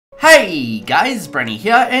Hey guys, Brenny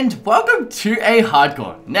here, and welcome to a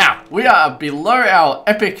hardcore. Now, we are below our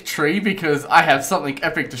epic tree because I have something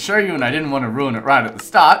epic to show you and I didn't want to ruin it right at the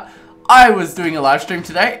start. I was doing a live stream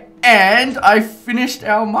today and I finished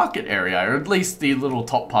our market area, or at least the little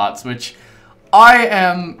top parts, which I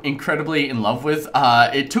am incredibly in love with.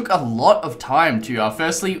 It took a lot of time to,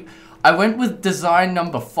 firstly, I went with design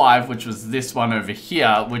number 5, which was this one over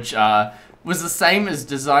here, which was the same as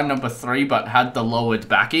design number 3, but had the lowered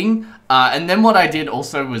backing. And then what I did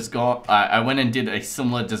also was I went and did a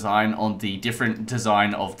similar design on the different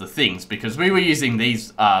design of the things, because we were using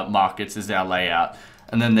these markets as our layout.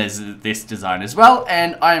 And then there's this design as well,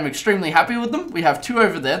 and I am extremely happy with them. We have 2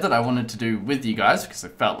 over there that I wanted to do with you guys, because I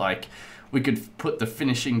felt like we could put the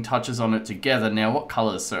finishing touches on it together. Now, what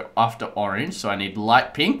colors? So after orange, so I need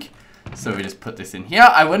light pink. So we just put this in here.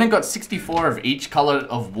 I went and got 64 of each color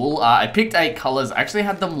of wool. I picked 8 colors. I actually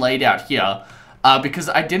had them laid out here because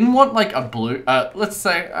I didn't want like a blue. Let's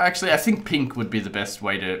say, actually, I think pink would be the best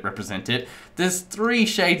way to represent it. There's 3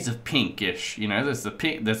 shades of pinkish. You know, there's the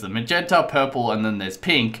pink, there's the magenta, purple, and then there's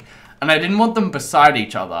pink. And I didn't want them beside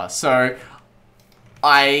each other. So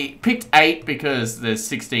I picked 8 because there's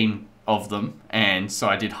 16 of them. And so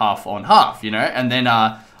I did half on half, you know, and then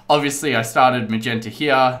obviously, I started magenta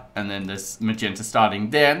here, and then there's magenta starting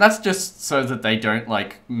there, and that's just so that they don't,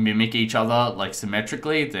 like, mimic each other, like,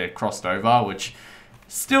 symmetrically. They're crossed over, which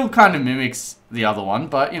still kind of mimics the other one,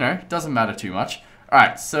 but, you know, doesn't matter too much.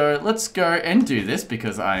 Alright, so let's go and do this,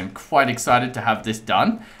 because I'm quite excited to have this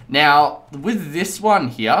done. Now, with this one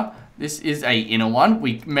here, this is a inner one.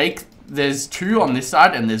 There's 2 on this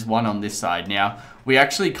side, and there's 1 on this side. Now, we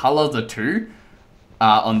actually color the 2.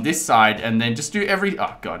 On this side, and then just do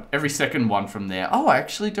every second one from there. Oh, I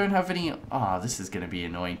actually don't have any. Oh, this is going to be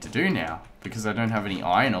annoying to do now because I don't have any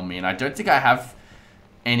iron on me, and I don't think I have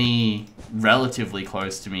any relatively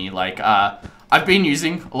close to me. Like, I've been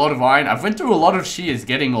using a lot of iron. I've went through a lot of shears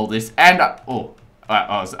getting all this, and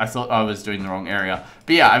I thought I was doing the wrong area.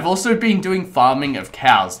 But yeah, I've also been doing farming of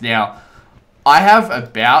cows. Now, I have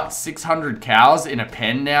about 600 cows in a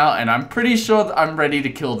pen now, and I'm pretty sure that I'm ready to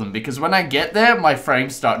kill them, because when I get there, my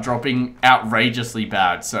frames start dropping outrageously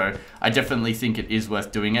bad, so I definitely think it is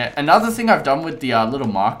worth doing it. Another thing I've done with the little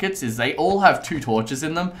markets is they all have 2 torches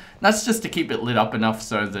in them, and that's just to keep it lit up enough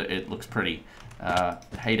so that it looks pretty.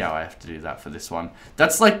 Hate how I have to do that for this one.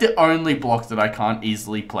 That's like the only block that I can't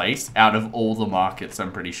easily place out of all the markets,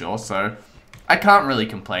 I'm pretty sure, so I can't really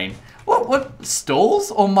complain. What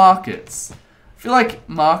stalls or markets? I feel like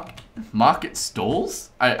market stalls?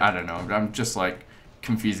 I don't know. I'm just like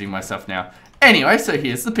confusing myself now. Anyway, so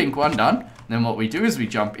here's the pink one done. Then what we do is we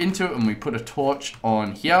jump into it and we put a torch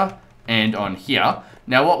on here and on here.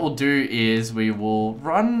 Now what we'll do is we will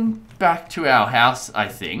run back to our house, I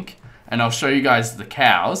think. And I'll show you guys the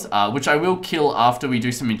cows, which I will kill after we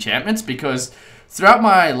do some enchantments, because throughout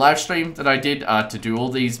my live stream that I did to do all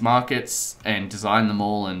these markets and design them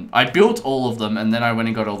all, and I built all of them, and then I went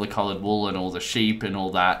and got all the colored wool and all the sheep and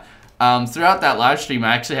all that. Throughout that live stream,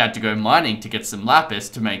 I actually had to go mining to get some lapis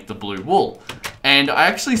to make the blue wool. And I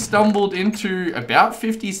actually stumbled into about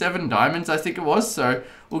 57 diamonds, I think it was, so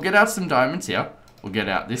we'll get out some diamonds here. We'll get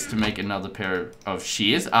out this to make another pair of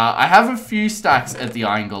shears. I have a few stacks at the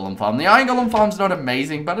Iron Golem farm. The Iron Golem farm's not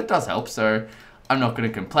amazing, but it does help, so I'm not going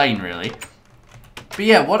to complain, really. But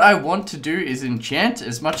yeah, what I want to do is enchant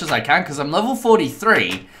as much as I can, because I'm level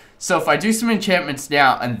 43. So if I do some enchantments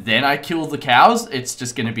now and then I kill the cows, it's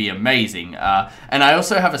just going to be amazing. And I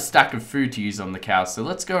also have a stack of food to use on the cows. So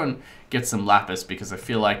let's go and get some lapis, because I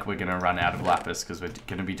feel like we're going to run out of lapis, because we're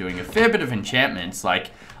going to be doing a fair bit of enchantments.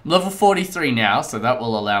 Like, I'm level 43 now, so that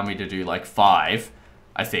will allow me to do like 5,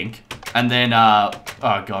 I think. And then, oh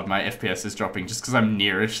god, my FPS is dropping just because I'm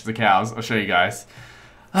nearish the cows. I'll show you guys.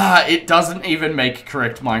 It doesn't even make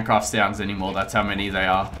correct Minecraft sounds anymore. That's how many they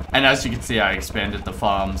are. And as you can see, I expanded the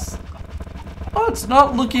farms. Oh, it's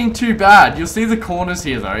not looking too bad. You'll see the corners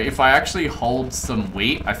here, though. If I actually hold some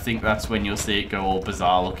wheat, I think that's when you'll see it go all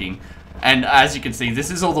bizarre looking. And as you can see,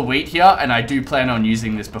 this is all the wheat here, and I do plan on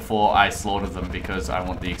using this before I slaughter them, because I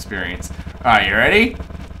want the experience. Alright, you ready?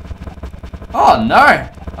 Oh, no.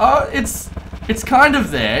 Oh, it's kind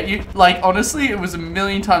of there. Like, honestly, it was a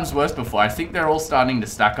million times worse before. I think they're all starting to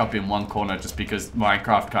stack up in one corner just because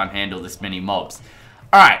Minecraft can't handle this many mobs.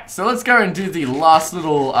 Alright, so let's go and do the last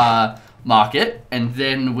little market, and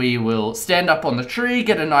then we will stand up on the tree,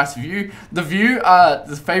 get a nice view. The view,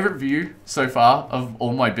 the favorite view so far of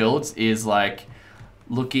all my builds is like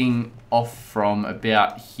looking off from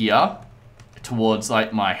about here towards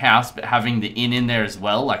like my house, but having the inn in there as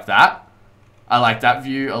well, like that. I like that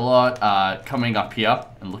view a lot. Coming up here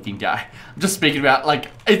and looking down. I'm just speaking about, like,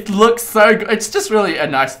 it looks so good. It's just really a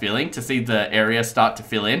nice feeling to see the area start to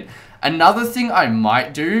fill in. Another thing I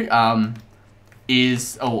might do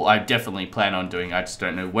is, oh, I definitely plan on doing, I just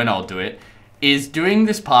don't know when I'll do it, is doing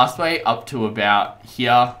this pathway up to about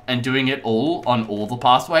here and doing it all on all the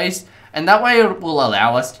pathways. And that way it will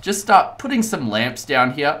allow us to just start putting some lamps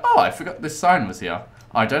down here. Oh, I forgot this sign was here.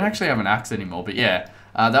 Oh, I don't actually have an axe anymore, but yeah,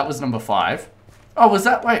 that was number 5. Oh, was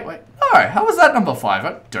that, wait. No, how was that number 5?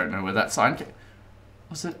 I don't know where that sign came.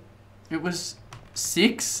 Was it, it was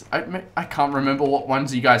 6? I can't remember what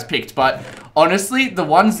ones you guys picked, but honestly,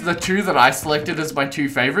 the 2 that I selected as my 2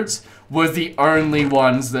 favorites were the only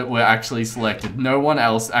ones that were actually selected. No one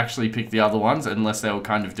else actually picked the other ones unless they were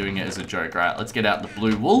kind of doing it as a joke. Right, let's get out the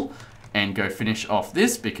blue wool and go finish off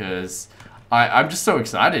this because I'm just so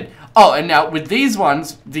excited. Oh, and now with these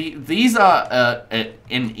ones, these are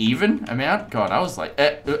an even amount. God, I was like,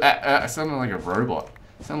 I sounded like a robot.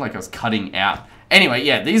 I sounded like I was cutting out. Anyway,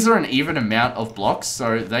 yeah, these are an even amount of blocks,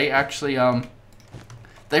 so they actually,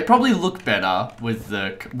 they probably look better with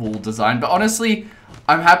the wool design, but honestly,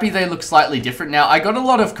 I'm happy they look slightly different. Now, I got a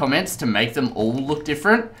lot of comments to make them all look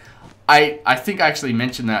different. I think I actually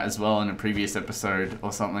mentioned that as well in a previous episode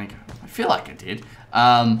or something. I feel like I did.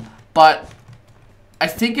 But I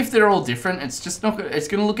think if they're all different, it's just not, it's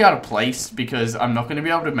going to look out of place because I'm not going to be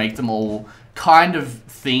able to make them all kind of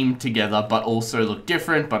themed together, but also look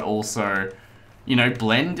different, but also, you know,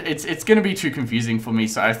 blend. It's going to be too confusing for me,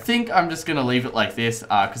 so I think I'm just going to leave it like this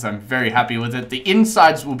because I'm very happy with it. The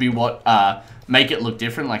insides will be what make it look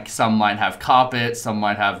different. Like some might have carpet, some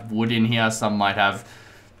might have wood in here, some might have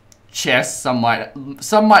chests, some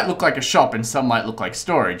might look like a shop, and some might look like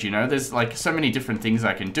storage. You know, there's like so many different things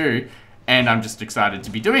I can do, and I'm just excited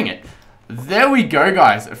to be doing it. There we go,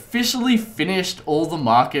 guys. Officially finished all the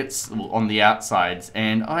markets on the outsides,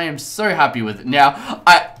 and I am so happy with it. Now,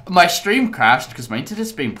 my stream crashed because my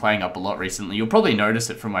internet's been playing up a lot recently. You'll probably notice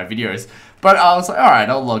it from my videos, but I was like, alright,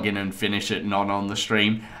 I'll log in and finish it not on the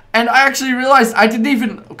stream. And I actually realized I didn't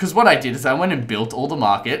even, because what I did is I went and built all the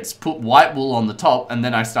markets, put white wool on the top, and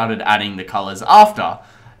then I started adding the colors after.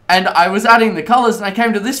 And I was adding the colors, and I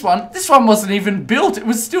came to this one. This one wasn't even built. It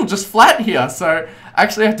was still just flat here. So I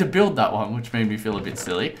actually had to build that one, which made me feel a bit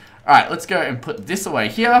silly. All right, let's go and put this away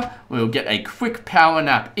here. We'll get a quick power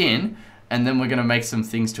nap in, and then we're going to make some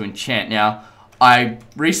things to enchant. Now, I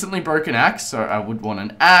recently broke an axe, so I would want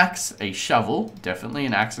an axe, a shovel, definitely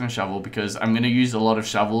an axe and a shovel, because I'm going to use a lot of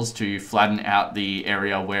shovels to flatten out the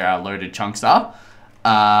area where our loaded chunks are.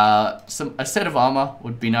 A set of armor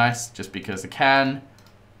would be nice, just because I can.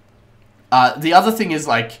 The other thing is,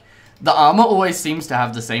 like, the armor always seems to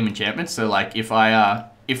have the same enchantment, so like if I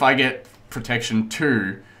get protection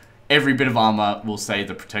 2, every bit of armor will say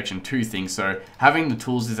the protection 2 thing, so having the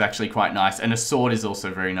tools is actually quite nice, and a sword is also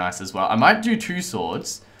very nice as well. I might do 2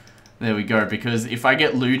 swords, there we go, because if I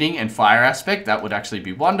get looting and fire aspect, that would actually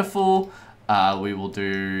be wonderful. We will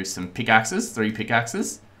do some pickaxes, 3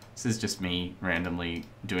 pickaxes. This is just me randomly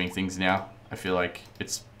doing things now. I feel like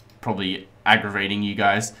it's probably aggravating you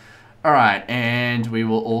guys. Alright, and we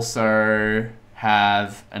will also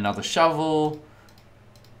have another shovel,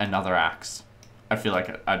 another axe. I feel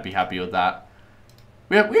like I'd be happy with that.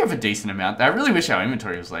 We have a decent amount. I really wish our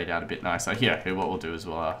inventory was laid out a bit nicer. Here, what we'll do is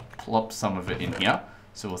we'll plop some of it in here.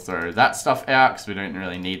 So we'll throw that stuff out because we don't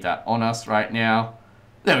really need that on us right now.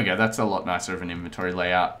 There we go. That's a lot nicer of an inventory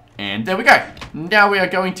layout. And there we go. Now we are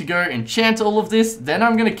going to go enchant all of this. Then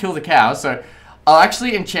I'm going to kill the cows. So I'll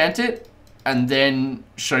actually enchant it and then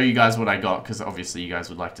show you guys what I got, because obviously you guys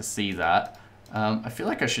would like to see that. I feel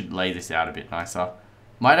like I should lay this out a bit nicer.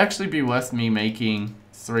 Might actually be worth me making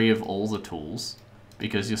 3 of all the tools,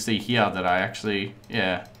 because you'll see here that I actually,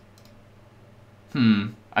 yeah.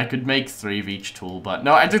 I could make 3 of each tool, but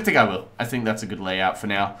no, I don't think I will. I think that's a good layout for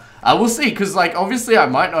now. We'll see, because like obviously I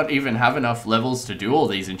might not even have enough levels to do all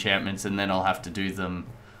these enchantments, and then I'll have to do them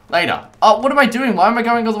later. Oh, what am I doing? Why am I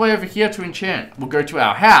going all the way over here to enchant? We'll go to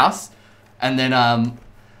our house, and then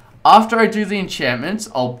after I do the enchantments,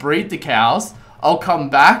 I'll breed the cows. I'll come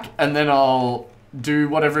back, and then I'll do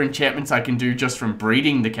whatever enchantments I can do just from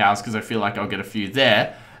breeding the cows, because I feel like I'll get a few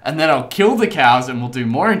there. And then I'll kill the cows and we'll do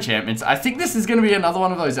more enchantments. I think this is going to be another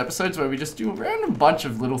one of those episodes where we just do a random bunch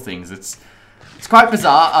of little things. It's quite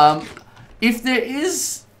bizarre. If there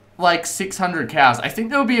is like 600 cows, I think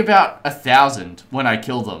there'll be about 1,000 when I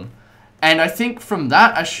kill them. And I think from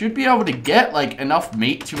that I should be able to get like enough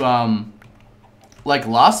meat to like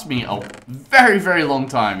last me a very, very long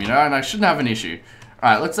time, you know, and I shouldn't have an issue.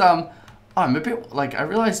 Alright, let's Oh, I'm a bit, like, I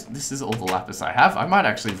realize this is all the lapis I have. I might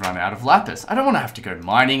actually run out of lapis. I don't want to have to go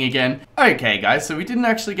mining again. Okay, guys, so we didn't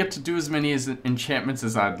actually get to do as many enchantments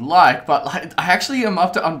as I'd like, but like, I actually am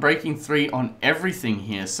up to Unbreaking 3 on everything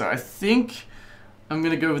here, so I think I'm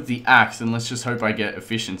going to go with the axe, and let's just hope I get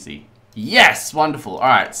efficiency. Yes! Wonderful.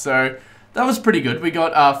 Alright, so that was pretty good. We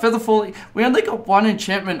got Feather Falling. We only got 1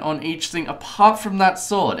 enchantment on each thing, apart from that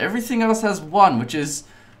sword. Everything else has 1, which is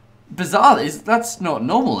bizarre. That's not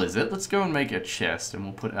normal, is it? Let's go and make a chest, and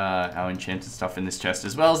we'll put our enchanted stuff in this chest,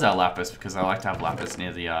 as well as our lapis, because I like to have lapis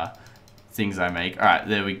near the things I make. Alright,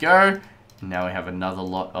 there we go. Now we have another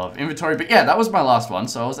lot of inventory. But yeah, that was my last one,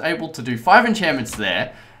 so I was able to do 5 enchantments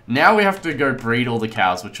there. Now we have to go breed all the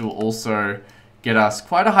cows, which will also get us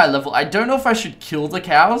quite a high level. I don't know if I should kill the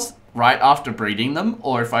cows right after breeding them,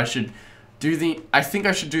 or if I should do the... I think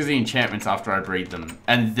I should do the enchantments after I breed them,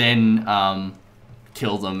 and then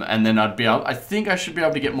kill them, and then I'd be able... I think I should be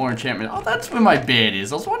able to get more enchantment. Oh, that's where my bed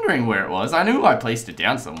is. I was wondering where it was. I knew I placed it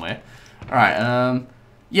down somewhere. Alright,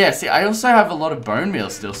 yeah, see, I also have a lot of bone meal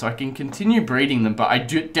still, so I can continue breeding them, but I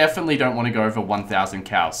definitely don't want to go over 1,000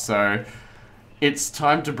 cows, so it's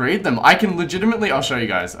time to breed them. I can legitimately... I'll show you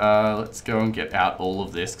guys. Let's go and get out all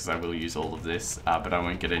of this, because I will use all of this, but I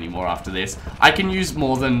won't get any more after this. I can use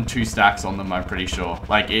more than 2 stacks on them, I'm pretty sure.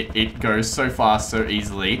 Like, it goes so fast, so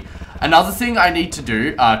easily. Another thing I need to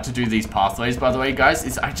do these pathways, by the way, guys,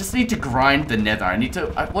 is I just need to grind the nether. I need to...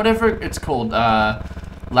 whatever it's called, no,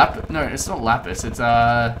 it's not lapis. It's,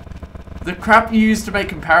 the crap you use to make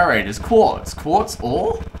comparators. Quartz. Quartz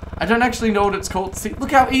ore? I don't actually know what it's called. See,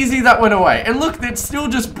 look how easy that went away. And look, it's still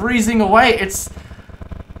just breezing away. It's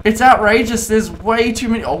outrageous. There's way too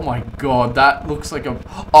many. Oh my god, that looks like a...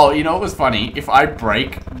 Oh, you know what was funny? If I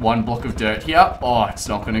break 1 block of dirt here, oh, it's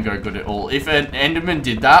not going to go good at all. If an enderman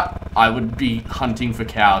did that, I would be hunting for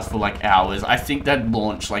cows for like hours. I think that'd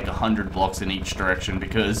launch like 100 blocks in each direction,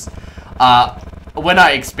 because when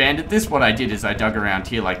I expanded this, what I did is I dug around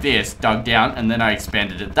here like this, dug down, and then I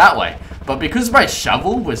expanded it that way. But because my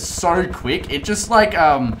shovel was so quick, it just like,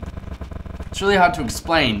 it's really hard to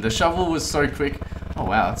explain. The shovel was so quick. Oh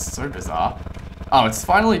wow, that's so bizarre. Oh, it's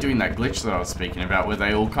finally doing that glitch that I was speaking about, where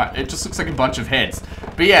they all it just looks like a bunch of heads.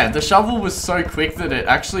 But yeah, the shovel was so quick that it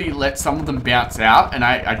actually let some of them bounce out, and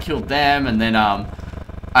I killed them, and then,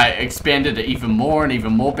 I expanded it even more, and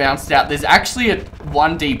even more bounced out. There's actually a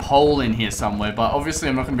 1 deep hole in here somewhere, but obviously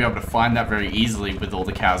I'm not going to be able to find that very easily with all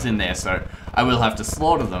the cows in there, so I will have to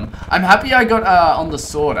slaughter them. I'm happy I got, on the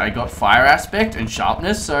sword, I got fire aspect and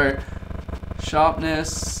sharpness, so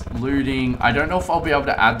sharpness, looting. I don't know if I'll be able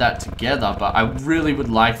to add that together, but I really would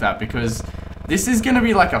like that, because this is going to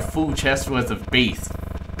be like a full chest worth of beef.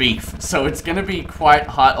 So it's going to be quite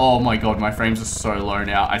hard. Oh my god, my frames are so low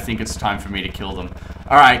now. I think it's time for me to kill them.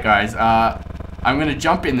 Alright guys, I'm going to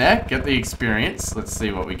jump in there, get the experience. Let's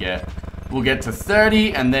see what we get. We'll get to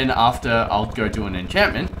 30, and then after I'll go do an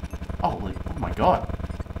enchantment. Oh my god.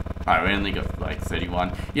 Alright, we only got like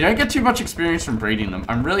 31. You don't get too much experience from breeding them.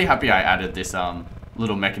 I'm really happy I added this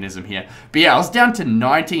little mechanism here. But yeah, I was down to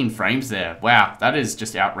 19 frames there. Wow, that is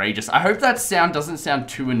just outrageous. I hope that sound doesn't sound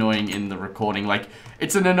too annoying in the recording. Like,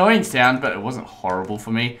 it's an annoying sound, but it wasn't horrible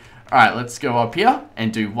for me. Alright, let's go up here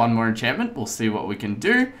and do 1 more enchantment. We'll see what we can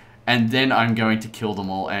do. And then I'm going to kill them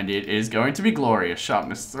all, and it is going to be glorious.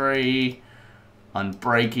 Sharpness 3.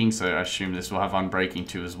 Unbreaking, so I assume this will have Unbreaking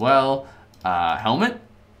 2 as well. Helmet.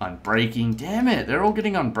 Unbreaking. Damn it, they're all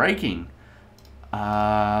getting Unbreaking.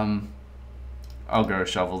 I'll go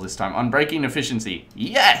shovel this time. Unbreaking efficiency.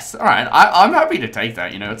 Yes! Alright, I'm happy to take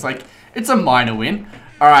that, you know. It's like, it's a minor win.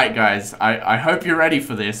 Alright, guys. I hope you're ready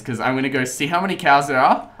for this, because I'm going to go see how many cows there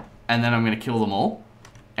are, and then I'm going to kill them all.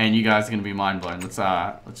 And you guys are going to be mind blown.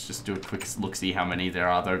 Let's just do a quick look-see how many there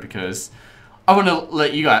are, though, because I want to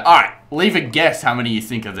let you guys... Alright, leave a guess how many you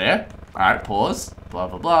think are there. Alright, pause. Blah,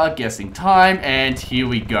 blah, blah. Guessing time, and here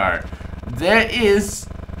we go. There is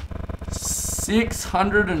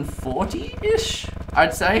 640-ish,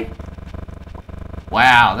 I'd say.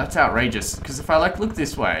 Wow, that's outrageous. Because if I, like, look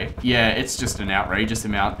this way, yeah, it's just an outrageous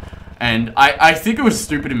amount. And I think it was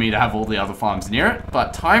stupid of me to have all the other farms near it,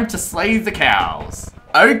 but time to slay the cows.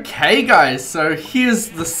 Okay, guys, so here's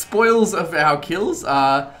the spoils of our kills.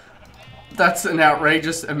 That's an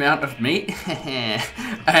outrageous amount of meat.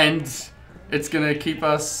 And it's gonna keep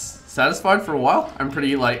us satisfied for a while. I'm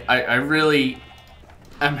pretty, like, I really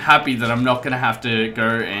am happy that I'm not gonna have to go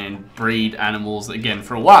and breed animals again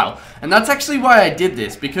for a while. And that's actually why I did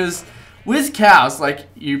this, because with cows, like,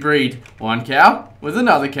 you breed 1 cow with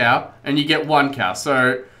another cow, and you get 1 cow.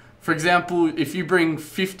 So For example, if you bring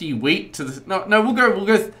 50 wheat to the... No, we'll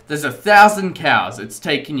go... There's 1,000 cows. It's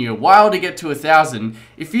taking you a while to get to 1,000.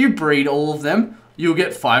 If you breed all of them, you'll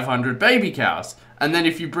get 500 baby cows. And then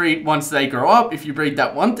if you breed, once they grow up, if you breed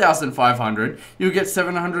that 1,500, you'll get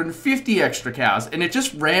 750 extra cows. And it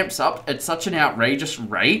just ramps up at such an outrageous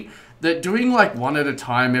rate that doing like one at a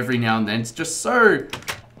time every now and then is just so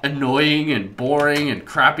annoying and boring and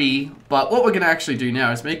crappy. But what we're going to actually do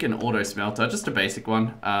now is make an auto smelter, just a basic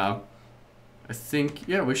one. I think,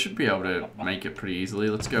 yeah, we should be able to make it pretty easily.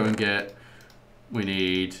 Let's go and get, we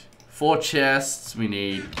need 4 chests, we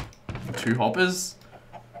need 2 hoppers,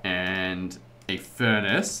 and a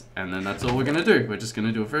furnace, and then that's all we're gonna do. We're just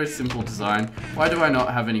gonna do a very simple design. Why do I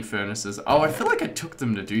not have any furnaces? Oh, I feel like I took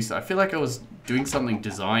them to do so. I feel like I was doing something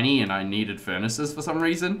designy and I needed furnaces for some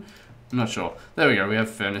reason. I'm not sure. There we go, we have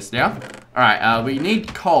furnace now. Alright, we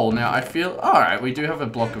need coal. Now, I feel... Alright, we do have a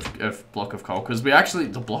block of coal, because we actually...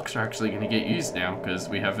 The blocks are actually going to get used now, because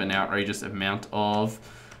we have an outrageous amount of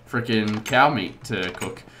freaking cow meat to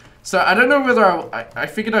cook. So, I don't know whether I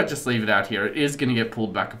figured I'd just leave it out here. It is going to get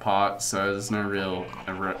pulled back apart, so there's no real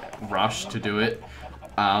rush to do it.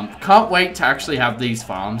 Can't wait to actually have these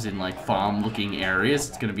farms in, like, farm-looking areas.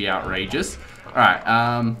 It's going to be outrageous. Alright,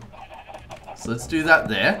 so let's do that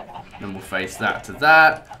there. Then we'll face that to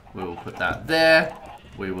that. We will put that there.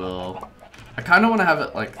 We will... I kind of want to have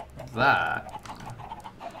it like that.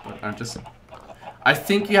 But I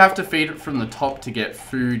think you have to feed it from the top to get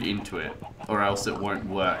food into it, or else it won't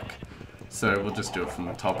work. So we'll just do it from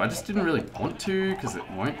the top. I just didn't really want to, because it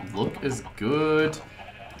won't look as good.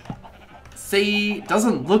 See, it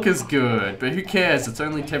doesn't look as good, but who cares? It's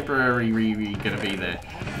only temporarily gonna be there.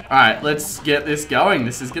 Alright, let's get this going.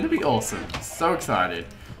 This is gonna be awesome. So excited.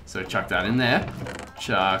 So chuck that in there,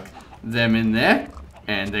 chuck them in there,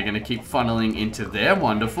 and they're going to keep funneling into there.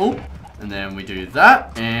 Wonderful. And then we do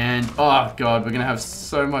that, and oh god, we're going to have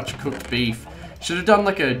so much cooked beef. Should have done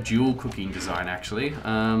like a dual cooking design, actually.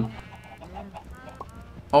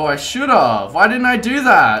 Oh, I should have. Why didn't I do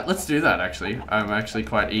that? Let's do that, actually. I'm actually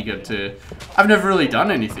quite eager to... I've never really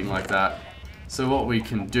done anything like that. So what we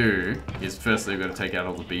can do is, firstly, we've got to take out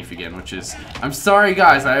all the beef again, which is... I'm sorry,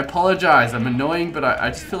 guys. I apologize. I'm annoying, but I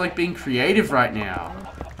just feel like being creative right now.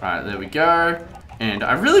 Alright, there we go. And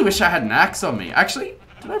I really wish I had an axe on me. Actually,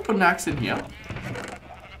 did I put an axe in here?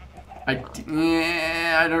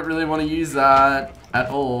 Yeah, I don't really want to use that at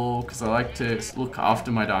all, because I like to look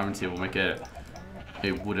after my diamonds here. We'll make a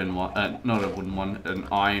wooden one, not a wooden one, an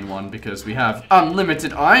iron one, because we have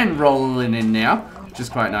unlimited iron rolling in now, which is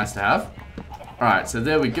quite nice to have. Alright, so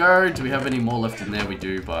there we go. Do we have any more left in there? We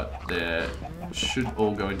do, but they should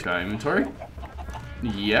all go into our inventory.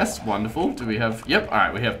 Yes, wonderful. Do we have... Yep,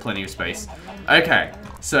 alright, we have plenty of space. Okay,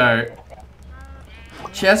 so...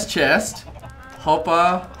 Chest,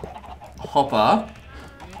 hopper,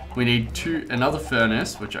 We need another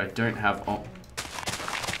furnace, which I don't have on...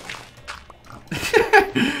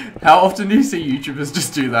 How often do you see YouTubers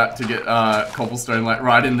just do that to get cobblestone, like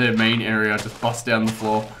right in their main area, just bust down the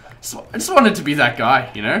floor? I just wanted to be that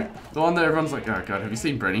guy, you know? The one that everyone's like, oh god, have you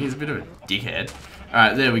seen Brenny? He's a bit of a dickhead.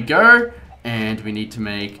 Alright, there we go. And we need to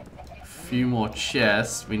make a few more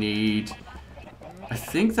chests. We need... I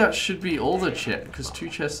think that should be all the chests, because 2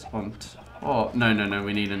 chests on... Oh, no,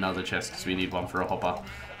 we need another chest, because we need one for a hopper.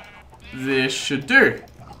 This should do.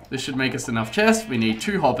 This should make us enough chests. We need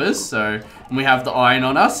 2 hoppers, so... And we have the iron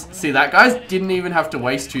on us. See that, guys? Didn't even have to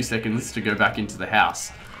waste 2 seconds to go back into the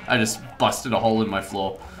house. I just busted a hole in my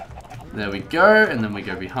floor. There we go, and then we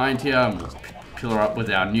go behind here, and we'll pillar up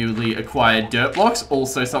with our newly acquired dirt blocks.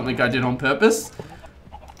 Also something I did on purpose.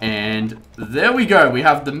 And there we go. We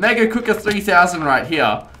have the Mega Cooker 3000 right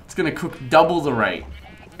here. It's going to cook double the rate.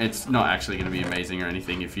 It's not actually going to be amazing or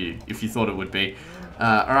anything if you thought it would be.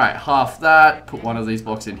 Alright, half that. Put one of these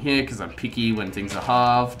blocks in here because I'm picky when things are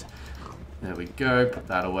halved. There we go. Put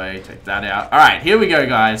that away. Take that out. Alright, here we go,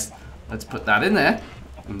 guys. Let's put that in there.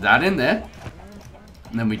 And that in there.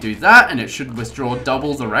 And then we do that, and it should withdraw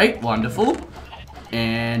double the rate. Wonderful.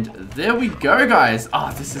 And there we go, guys.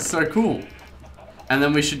 Oh, this is so cool. And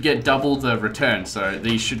then we should get double the return. So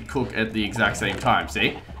these should cook at the exact same time,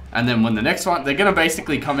 see? And then when the next one, they're going to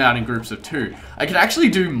basically come out in groups of 2. I could actually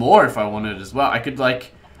do more if I wanted as well. I could,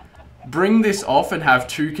 like, bring this off and have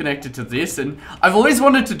 2 connected to this. And I've always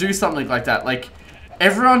wanted to do something like that. Like,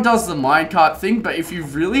 everyone does the minecart thing, but if you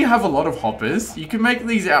really have a lot of hoppers, you can make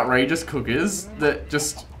these outrageous cookers that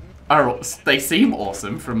just are, they seem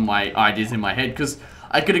awesome from my ideas in my head, because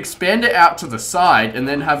I could expand it out to the side and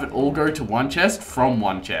then have it all go to one chest from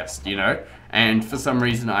one chest, you know? And for some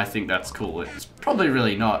reason, I think that's cool. It's probably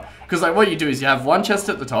really not. Because like what you do is you have one chest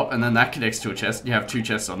at the top, and then that connects to a chest, and you have 2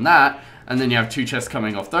 chests on that, and then you have 2 chests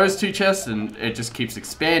coming off those 2 chests, and it just keeps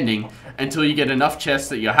expanding until you get enough chests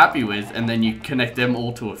that you're happy with, and then you connect them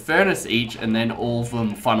all to a furnace each, and then all of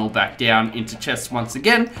them funnel back down into chests once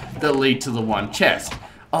again that lead to the one chest.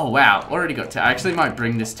 Oh wow, already got 10. I actually might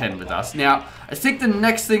bring this 10 with us. Now, I think the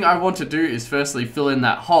next thing I want to do is firstly fill in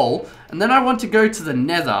that hole, and then I want to go to the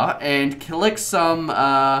nether and collect some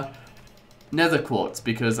nether quartz,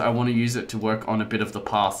 because I want to use it to work on a bit of the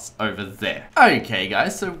paths over there. Okay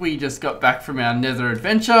guys, so we just got back from our nether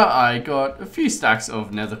adventure. I got a few stacks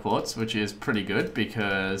of nether quartz, which is pretty good,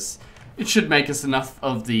 because it should make us enough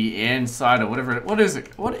of the andesite or whatever. What is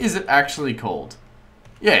it actually called?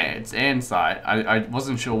 Yeah, it's andesite. I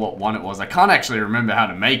wasn't sure what one it was. I can't actually remember how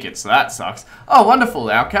to make it, so that sucks. Oh,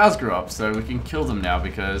 wonderful. Our cows grew up, so we can kill them now,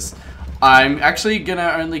 because I'm actually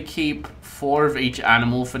gonna only keep 4 of each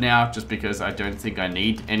animal for now, just because I don't think I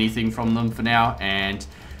need anything from them for now, and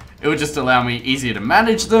it would just allow me easier to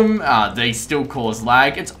manage them. They still cause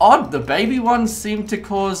lag. It's odd, the baby ones seem to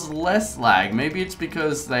cause less lag. Maybe it's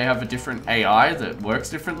because they have a different AI that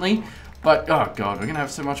works differently. But, oh god, we're gonna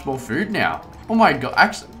have so much more food now. Oh my god,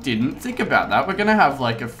 actually didn't think about that. We're gonna have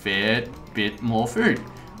like a fair bit more food,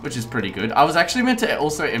 which is pretty good. I was actually meant to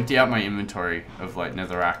also empty out my inventory of like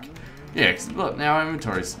netherrack. Yeah, because look, now our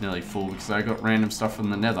inventory's nearly full because I got random stuff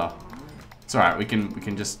from the nether. It's alright, we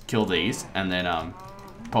can just kill these and then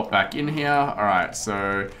pop back in here. Alright,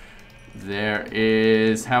 so there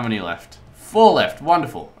is how many left? 4 left,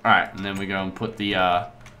 wonderful. Alright, and then we go and put the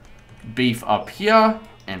beef up here.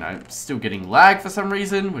 And I'm still getting lag for some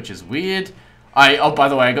reason, which is weird. Oh, by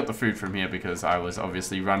the way, I got the food from here because I was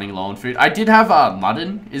obviously running low on food. I did have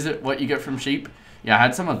mutton. Is it what you get from sheep? Yeah, I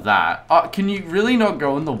had some of that. Can you really not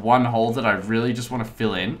go in the one hole that I really just want to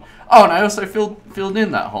fill in? Oh, and I also filled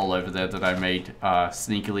in that hole over there that I made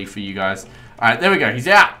sneakily for you guys. All right, there we go. He's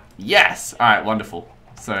out. Yes. All right, wonderful.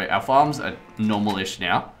 So our farms are normal-ish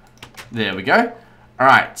now. There we go. All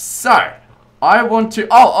right, so I want to,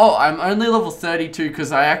 I'm only level 32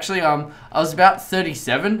 because I actually, I was about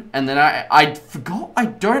 37 and then I forgot, I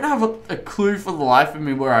don't have a clue for the life of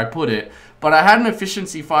me where I put it, but I had an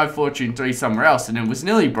efficiency 5 fortune 3 somewhere else and it was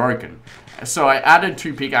nearly broken. So I added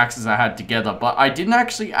 2 pickaxes I had together, but I didn't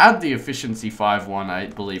actually add the efficiency 5 one, I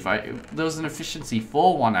believe. There was an efficiency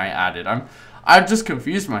 4 one I added. I've just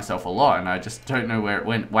confused myself a lot and I just don't know where it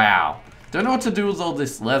went. Wow. Don't know what to do with all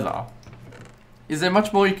this leather. Is there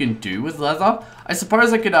much more you can do with leather? I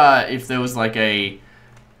suppose I could, if there was like a,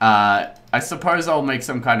 I suppose I'll make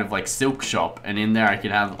some kind of like silk shop, and in there I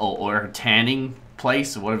could have, or a tanning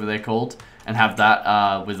place, or whatever they're called, and have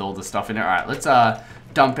that, with all the stuff in it. Alright, let's,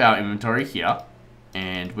 dump our inventory here.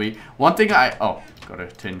 And gotta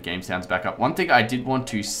turn game sounds back up. One thing I did want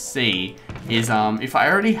to see is, if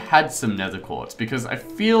I already had some nether quartz, because I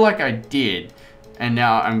feel like I did. And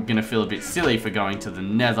now I'm going to feel a bit silly for going to the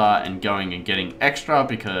nether and going and getting extra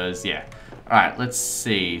because, yeah. Alright, let's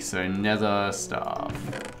see. So, nether stuff.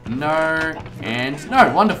 No, and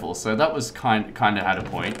no. Wonderful. So, that was kind of had a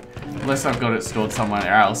point. Unless I've got it stored somewhere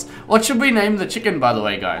else. What should we name the chicken, by the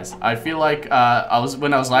way, guys? I feel like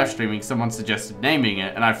when I was live streaming, someone suggested naming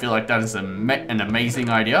it. And I feel like that is an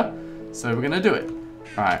amazing idea. So, we're going to do it.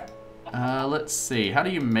 Alright. Let's see. How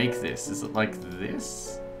do you make this? Is it like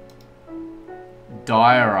this?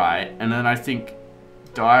 Diorite, and then I think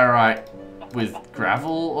diorite with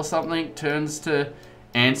gravel or something turns to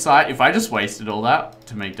andesite. If I just wasted all that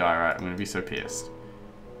to make diorite, I'm gonna be so pissed.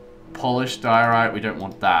 Polished diorite, we don't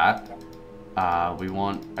want that.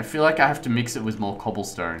 I feel like I have to mix it with more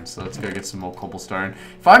cobblestone, so let's go get some more cobblestone.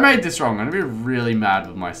 If I made this wrong, I'm gonna be really mad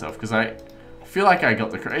with myself, because I feel like I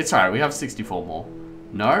got it's alright, we have 64 more.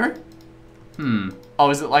 No? Oh,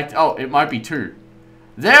 is it like, oh, it might be 2.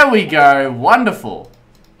 There we go, wonderful.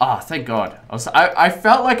 Oh, thank God. I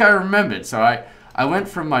felt like I remembered, so I went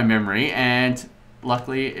from my memory, and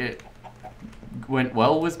luckily it went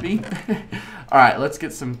well with me. Alright, let's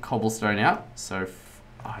get some cobblestone out. So,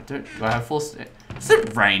 do I have full... Is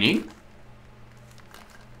it raining?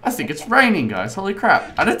 I think it's raining, guys. Holy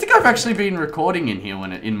crap. I don't think I've actually been recording in here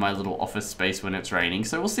in my little office space when it's raining,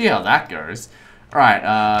 so we'll see how that goes.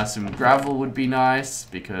 Alright, some gravel would be nice,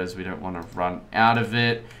 because we don't want to run out of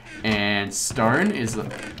it. And stone is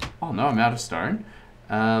the... Oh no, I'm out of stone.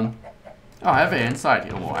 Oh, I have andesite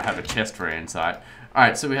here. Oh, I have a chest for andesite.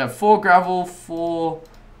 Alright, so we have 4 gravel, 4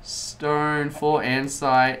 stone, 4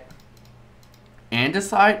 andesite.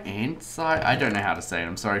 Andesite? Andesite? I don't know how to say it.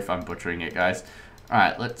 I'm sorry if I'm butchering it, guys.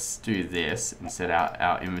 Alright, let's do this and set out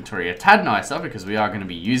our inventory a tad nicer because we are going to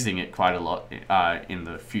be using it quite a lot in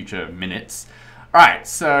the future minutes. Alright,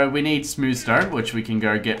 so we need smooth stone, which we can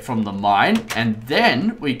go get from the mine, and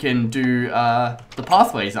then we can do the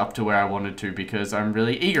pathways up to where I wanted to because I'm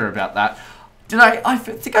really eager about that. I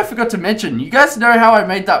think I forgot to mention, you guys know how I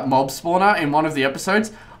made that mob spawner in one of the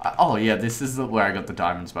episodes? Oh yeah, this is where I got the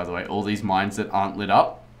diamonds, by the way. All these mines that aren't lit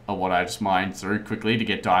up are what I just mined through quickly to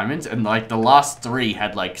get diamonds, and like the last 3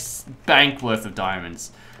 had like bank worth of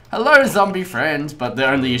diamonds. Hello, zombie friends, but the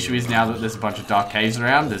only issue is now that there's a bunch of dark caves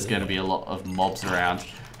around, there's going to be a lot of mobs around.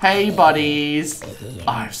 Hey, buddies. Oh,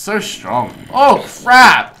 I'm so strong. Oh,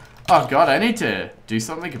 crap. Oh, God, I need to do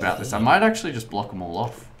something about this. I might actually just block them all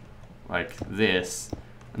off. Like this.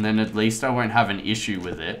 And then at least I won't have an issue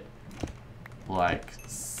with it. Like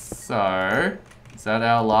so. Is that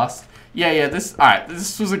our last? Yeah, alright,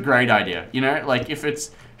 this was a great idea. You know, like if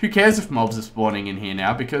it's, who cares if mobs are spawning in here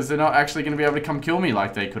now because they're not actually going to be able to come kill me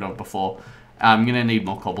like they could have before. I'm going to need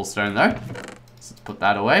more cobblestone though. So let's put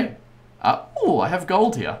that away. Oh, I have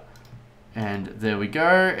gold here. And there we go.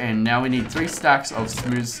 And now we need 3 stacks of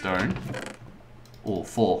smooth stone. Or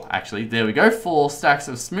 4, actually. There we go. 4 stacks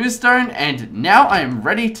of smooth stone. And now I am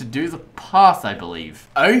ready to do the path, I believe.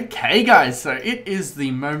 Okay, guys. So it is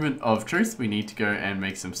the moment of truth. We need to go and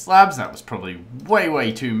make some slabs. That was probably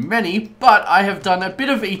way too many. But I have done a bit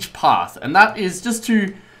of each path. And that is just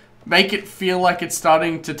to make it feel like it's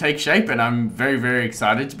starting to take shape. And I'm very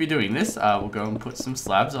excited to be doing this. We'll go and put some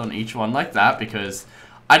slabs on each one like that because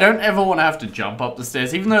I don't ever want to have to jump up the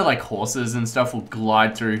stairs, even though like horses and stuff will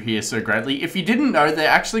glide through here so greatly. If you didn't know, there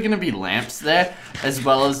are actually going to be lamps there, as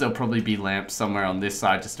well as there'll probably be lamps somewhere on this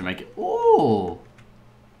side just to make it... Ooh!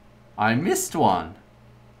 I missed one.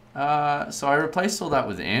 So I replaced all that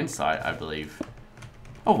with andesite, I believe.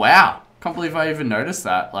 Oh wow! Can't believe I even noticed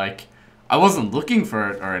that. Like, I wasn't looking for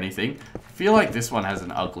it or anything. I feel like this one has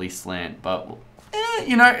an ugly slant, but...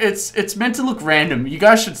 you know, it's meant to look random. You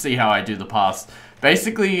guys should see how I do the paths.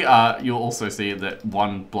 Basically, you'll also see that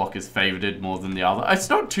one block is favorited more than the other.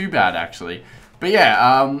 It's not too bad, actually. But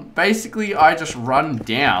yeah, basically, I just run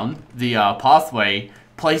down the pathway,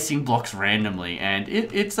 placing blocks randomly. And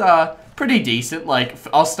it's pretty decent. Like,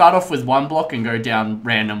 I'll start off with one block and go down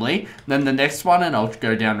randomly. Then the next one, and I'll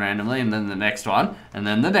go down randomly. And then the next one. And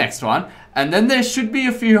then the next one. And then there should be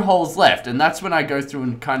a few holes left. And that's when I go through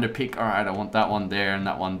and kind of pick, alright, I want that one there and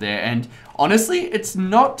that one there. And honestly, it's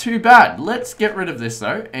not too bad. Let's get rid of this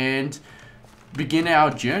though and begin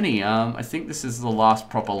our journey. I think this is the last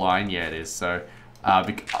proper line. Yeah, it is. So,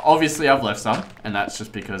 obviously I've left some. And that's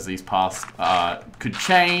just because these paths could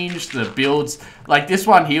change. The builds, like this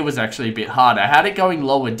one here was actually a bit hard. I had it going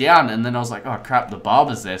lower down and then I was like, oh crap, the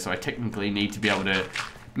barber's there. So I technically need to be able to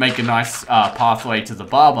make a nice pathway to the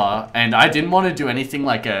barber, and I didn't want to do anything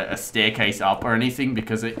like a staircase up or anything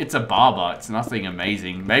because it's a barber. It's nothing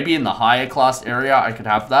amazing. Maybe in the higher class area I could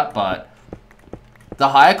have that, but the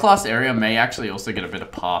higher class area may actually also get a bit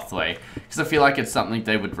of pathway because I feel like it's something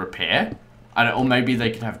they would repair. Or maybe they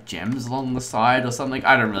could have gems along the side or something.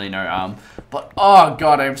 I don't really know. But oh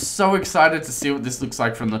god, I'm so excited to see what this looks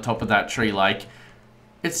like from the top of that tree. Like,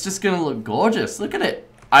 it's just gonna look gorgeous. Look at it.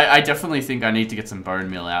 I definitely think I need to get some bone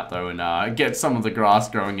meal out though and get some of the grass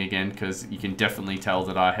growing again because you can definitely tell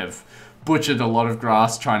that I have butchered a lot of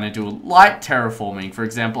grass trying to do light terraforming. For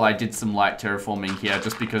example, I did some light terraforming here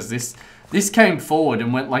just because this came forward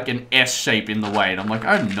and went like an S shape in the way and I'm like,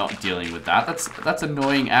 I'm not dealing with that. That's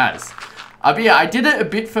annoying as. But yeah, I did it a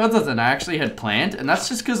bit further than I actually had planned and that's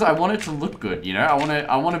just because I want it to look good, you know?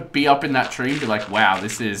 I want to be up in that tree and be like, wow,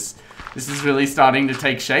 this is really starting to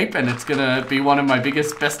take shape and it's gonna be one of my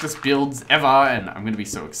biggest, bestest builds ever and I'm gonna be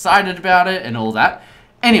so excited about it and all that.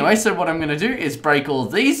 Anyway, so what I'm gonna do is break all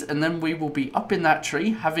these and then we will be up in that tree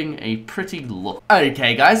having a pretty look.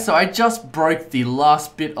 Okay guys, so I just broke the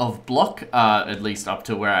last bit of block, at least up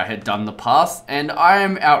to where I had done the path, and I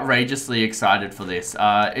am outrageously excited for this.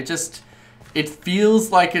 It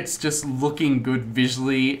feels like it's just looking good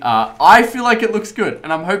visually. I feel like it looks good,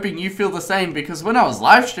 and I'm hoping you feel the same, because when I was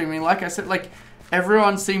live streaming, like I said, like,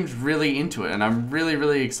 everyone seemed really into it, and I'm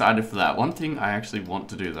really excited for that. One thing I actually want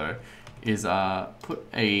to do, though, is put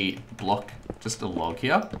a block, just a log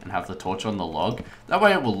here, and have the torch on the log. That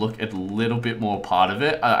way it will look a little bit more part of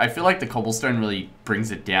it. I feel like the cobblestone really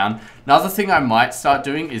brings it down. Another thing I might start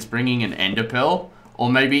doing is bringing an ender pearl, or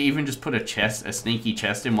maybe even just put a sneaky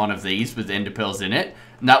chest in one of these with ender pearls in it.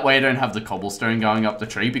 And that way I don't have the cobblestone going up the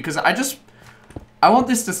tree, because I want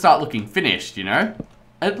this to start looking finished, you know?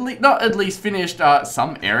 Not at least finished,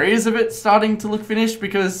 some areas of it starting to look finished,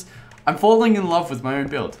 because I'm falling in love with my own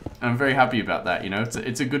build. And I'm very happy about that, you know?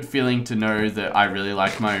 It's a good feeling to know that I really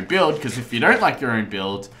like my own build, because if you don't like your own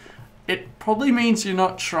build, it probably means you're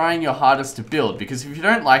not trying your hardest to build, because if you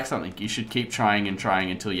don't like something, you should keep trying and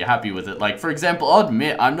trying until you're happy with it. Like, for example, I'll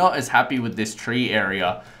admit, I'm not as happy with this tree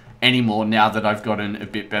area anymore now that I've gotten a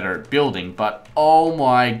bit better at building, but oh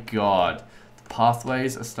my god.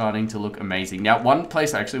 Pathways are starting to look amazing. Now, one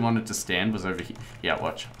place I actually wanted to stand was over here. Yeah,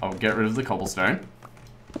 watch. I'll get rid of the cobblestone.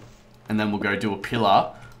 And then we'll go do a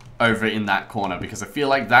pillar over in that corner. Because I feel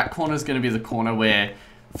like that corner is going to be the corner where,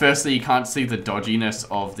 firstly, you can't see the dodginess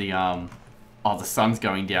of the sun's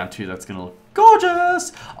going down too. That's going to look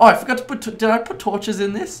gorgeous. Oh, I forgot to put, did I put torches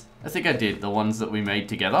in this? I think I did. The ones that we made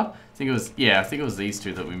together. I think it was these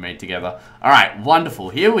two that we made together. All right, wonderful.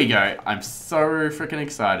 Here we go. I'm so freaking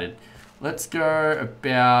excited. Let's go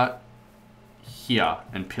about here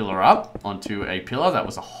and pillar up onto a pillar. That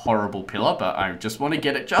was a horrible pillar, but I just want to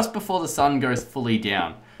get it just before the sun goes fully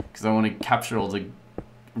down, because I want to capture all the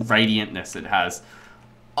radiantness it has.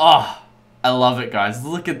 Oh, I love it, guys.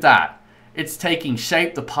 Look at that. It's taking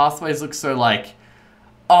shape. The pathways look so like...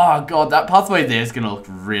 Oh, God, that pathway there is going to look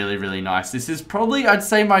really, really nice. This is probably, I'd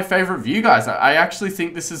say, my favorite view, guys. I actually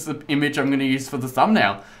think this is the image I'm going to use for the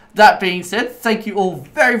thumbnail. That being said, thank you all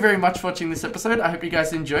very, very much for watching this episode. I hope you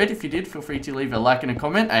guys enjoyed. If you did, feel free to leave a like and a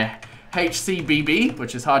comment. HCBB,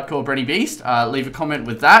 which is Hardcore BrenyBeast. Leave a comment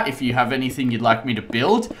with that if you have anything you'd like me to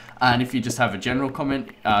build. And if you just have a general comment,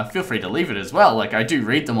 feel free to leave it as well. Like, I do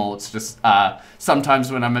read them all. It's just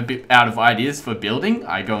sometimes when I'm a bit out of ideas for building,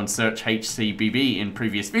 I go and search HCBB in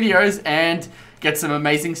previous videos and get some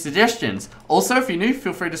amazing suggestions. Also, if you're new,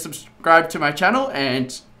 feel free to subscribe to my channel,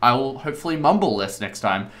 and I will hopefully mumble less next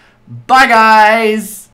time. Bye, guys!